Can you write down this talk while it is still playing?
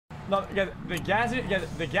No, the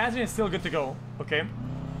gas is still good to go. Okay.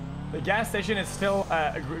 The gas station is still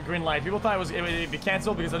a green light. People thought it would be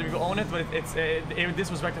canceled because other people own it, but this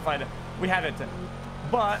was rectified. We have it.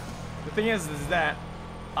 But the thing is that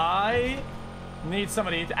I need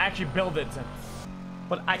somebody to actually build it.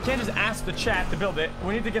 But I can't just ask the chat to build it.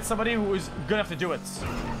 We need to get somebody who is good enough to do it.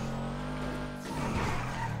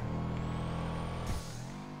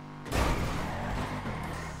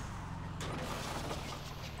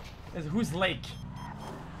 Who's Lake?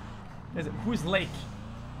 Who's Lake?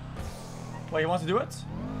 Well, he wants to do it?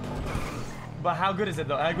 But how good is it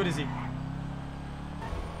though? How good is he?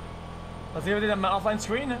 Let's see if he did an offline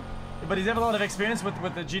screen. But he's have a lot of experience with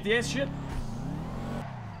the GTA shit.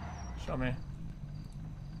 Show me.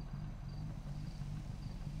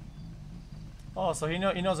 Oh, so he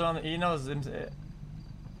knows around. He knows him.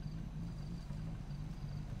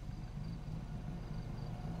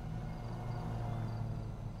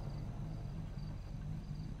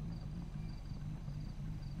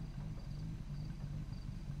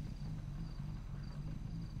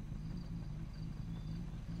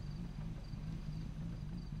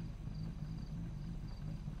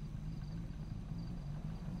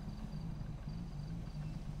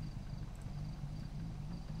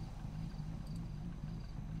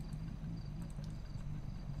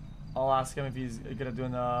 I'll ask him if he's good at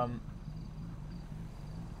doing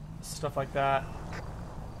stuff like that.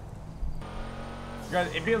 Guys,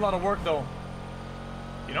 it'd be a lot of work though.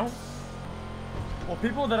 You know? Well,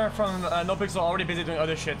 people that are from NoPixel are already busy doing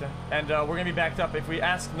other shit, and we're gonna be backed up. If we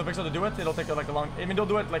ask NoPixel to do it, it'll take like a long. I mean, they'll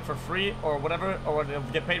do it like for free or whatever, or they'll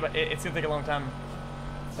get paid, but it's gonna take a long time.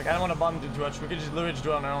 Like, I don't want to bother them too much. We could just literally just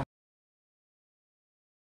do it on our own.